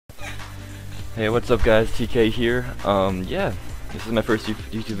Hey, what's up guys, TK here. Yeah, this is my first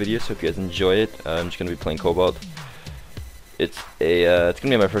YouTube video, so if you guys enjoy it, I'm just gonna be playing Cobalt. It's gonna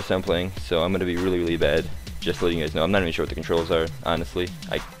be my first time playing, so I'm gonna be really bad. Just letting you guys know, I'm not even sure what the controls are, honestly.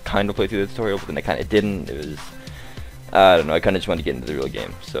 I kind of played through the tutorial, but then I kind of didn't. It was, I don't know, I kind of just wanted to get into the real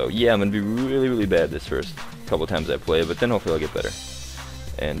game. So yeah, I'm gonna be really bad this first couple times I play, but then hopefully I'll get better.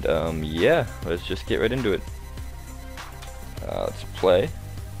 And yeah, let's just get right into it. Let's play.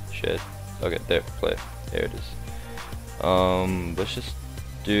 Shit. Okay, there, play. There it is. Let's just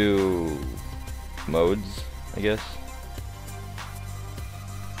do modes, I guess.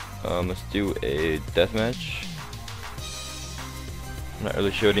 Let's do a deathmatch. I'm not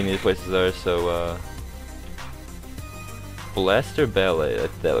really sure what any of these places are, so Blaster Ballet.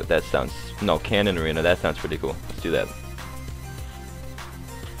 That sounds, no, Cannon Arena. That sounds pretty cool. Let's do that.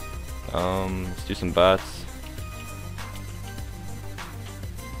 Let's do some bots.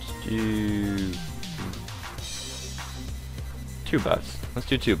 Do 2 bots. Let's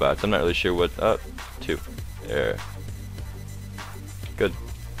do 2 bots. I'm not really sure what. 2. There. Good.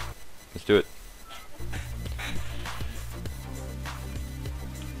 Let's do it.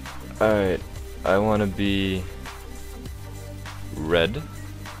 Alright. I want to be red.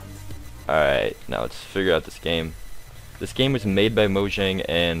 Alright. Now let's figure out this game. This game was made by Mojang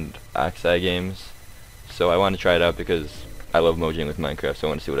and Oxeye Games. So I want to try it out because I love Mojang with Minecraft, so I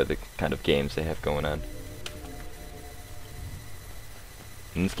want to see what other kind of games they have going on.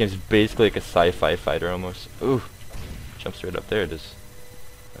 And this game's basically like a sci-fi fighter almost. Ooh, jumps right up there. It is.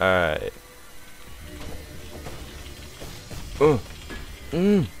 Alright. Oh.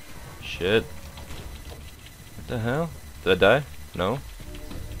 Shit. What the hell? Did I die? No.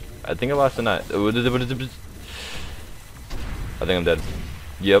 I think I lost a knife. I think I'm dead.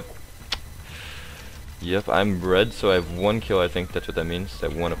 Yep. Yep, I'm red, so I have 1 kill. I think that's what that means. I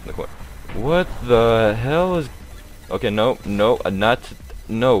have 1 up in the corner. What the hell is? Okay, no, I'm not.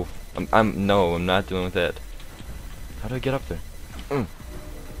 No, I'm not dealing with that. How do I get up there?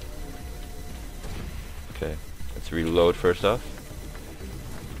 Okay, let's reload first off,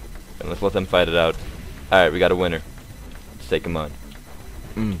 and let's let them fight it out. All right, we got a winner. Let's take him on.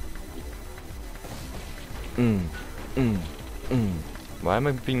 Why am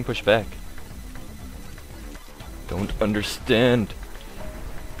I being pushed back? Don't understand.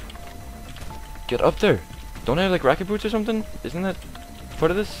 Get up there. Don't I have like rocket boots or something? Isn't that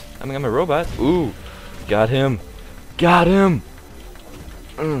part of this? I mean, I'm a robot. Ooh, got him. Got him.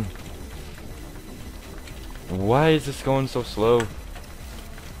 Why is this going so slow?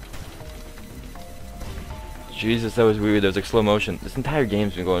 Jesus, that was weird. There was like slow motion. This entire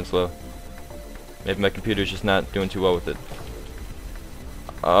game's been going slow. Maybe my computer's just not doing too well with it.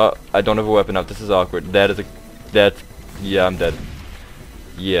 I don't have a weapon up. This is awkward. Yeah, I'm dead.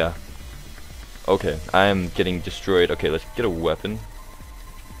 Yeah. Okay, I am getting destroyed. Okay, let's get a weapon.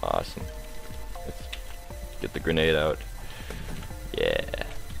 Awesome. Let's get the grenade out. Yeah.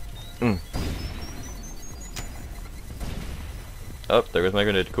 Oh, there goes my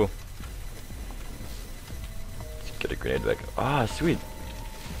grenade. Cool. Let's get a grenade back. Ah, sweet.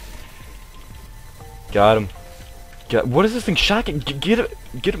 Got him. What is this thing? Shotgun. Get him.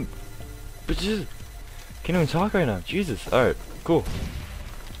 Get him. Bitches. Can't even talk right now. Jesus. Alright. Cool.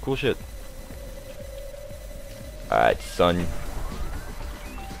 Cool shit. Alright, son.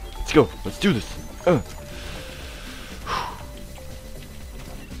 Let's go. Let's do this. No.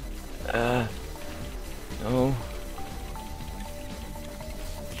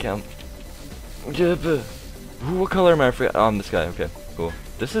 Count. What color am I? I forgot. Oh, I'm this guy. Okay. Cool.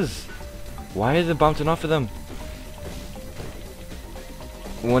 This is. Why is it bouncing off of them?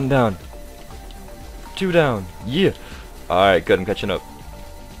 1 down. 2 down. Yeah. Alright, good. I'm catching up.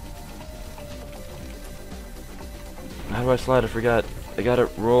 How do I slide? I forgot. I gotta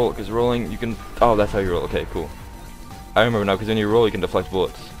roll, because rolling, you can... Oh, that's how you roll. Okay, cool. I remember now, because when you roll, you can deflect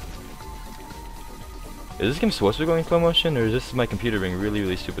bullets. Is this game supposed to be going in slow motion, or is this my computer being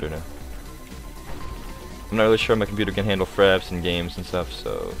really stupid right now? I'm not really sure my computer can handle fraps and games and stuff,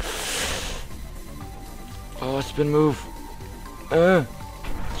 so... Oh, spin move.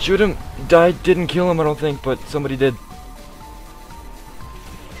 Shoot him. Died. Didn't kill him, I don't think, but somebody did.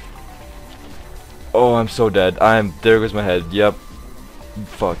 Oh, I'm so dead. There goes my head. Yep.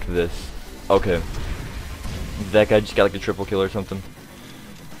 Fuck this. Okay. That guy just got like a triple kill or something.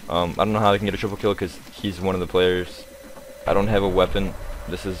 I don't know how I can get a triple kill because he's one of the players. I don't have a weapon.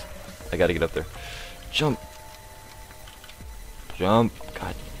 I gotta get up there. Jump. Jump.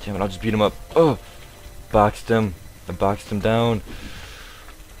 God damn it, I'll just beat him up. Oh. Boxed him. I boxed him down.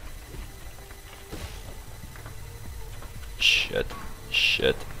 Shit.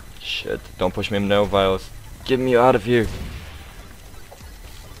 shit. Don't push me, no, Viles. Get me out of here.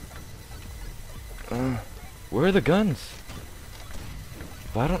 Where are the guns?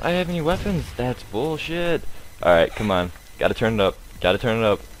 Why don't I have any weapons? That's bullshit. Alright, come on. Gotta turn it up. Gotta turn it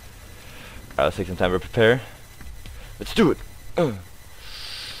up. Alright, let's take some time to prepare. Let's do it.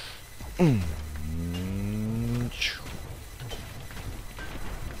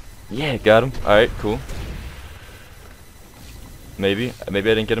 Yeah, got him. Alright, cool. Maybe I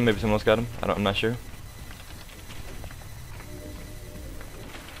didn't get him. Maybe someone else got him. I'm not sure.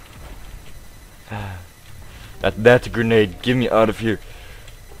 That's a grenade. Get me out of here.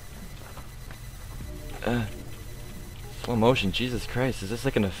 Slow motion. Jesus Christ. Is this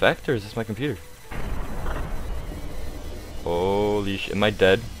like an effect or is this my computer? Holy shit. Am I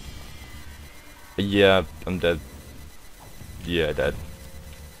dead? Yeah, I'm dead. Yeah, dead.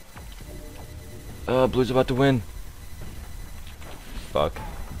 Blue's about to win. Fuck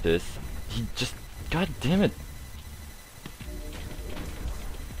this. He just... God damn it.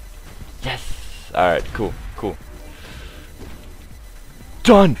 Yes! Alright, cool, cool.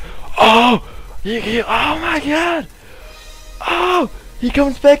 Done! Oh! Oh my god! Oh! He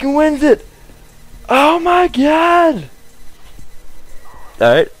comes back and wins it! Oh my god!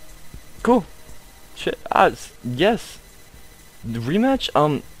 Alright. Cool. Shit. Yes. The rematch?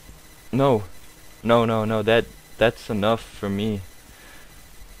 No. No. That's enough for me.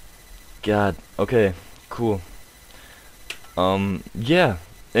 God. Okay. Cool. Yeah.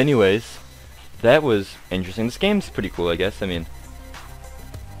 Anyways, that was interesting. This game's pretty cool, I guess. I mean,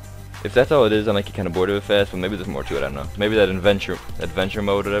 if that's all it is, I might get kind of bored of it fast, but maybe there's more to it, I don't know. Maybe that adventure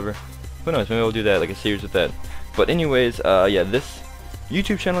mode, whatever. Who knows, maybe we'll do that, like a series with that. But anyways, yeah, this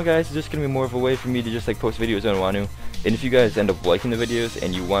YouTube channel, guys, is just going to be more of a way for me to just, like, post videos when I want to. And if you guys end up liking the videos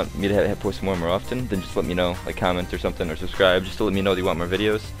and you want me to post more often, then just let me know, like, comment or something, or subscribe, just to let me know that you want more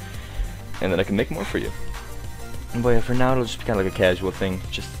videos. And then I can make more for you. But yeah, for now it'll just be kind of like a casual thing,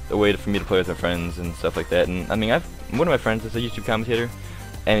 just a way for me to play with my friends and stuff like that. And I mean, one of my friends is a YouTube commentator,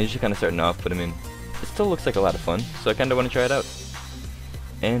 and he's just kind of starting off, but I mean, it still looks like a lot of fun, so I kind of want to try it out.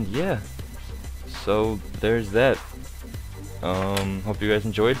 And yeah, so there's that. Hope you guys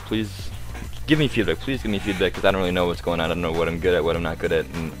enjoyed. Please give me feedback. Please give me feedback, because I don't really know what's going on. I don't know what I'm good at, what I'm not good at,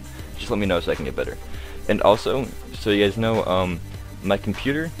 and just let me know so I can get better. And also, so you guys know, my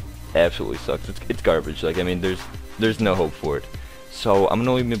computer absolutely sucks. It's garbage. Like, I mean, there's no hope for it. So I'm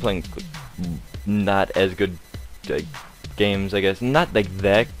gonna only be playing not as good like games, I guess. Not like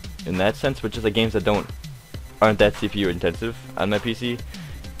that in that sense, but just like games that aren't that CPU intensive on my PC.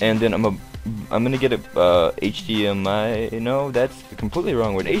 And then I'm gonna get a HDMI. No, that's the completely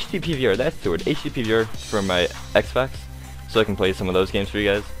wrong word. HDPVR. That's the word. HDPVR for my Xbox, so I can play some of those games for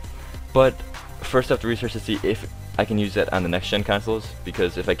you guys. But first, I have to research to see if I can use that on the next gen consoles,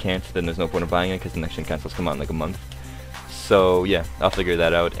 because if I can't, then there's no point in buying it, because the next gen consoles come out in like a month. So yeah, I'll figure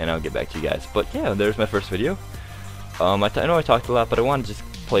that out and I'll get back to you guys. But yeah, there's my first video. I know I talked a lot, but I want to just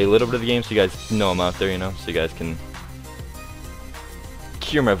play a little bit of the game so you guys know I'm out there, you know, so you guys can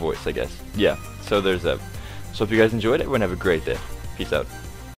hear my voice, I guess. Yeah, so there's that. So if you guys enjoyed it, everyone have a great day. Peace out.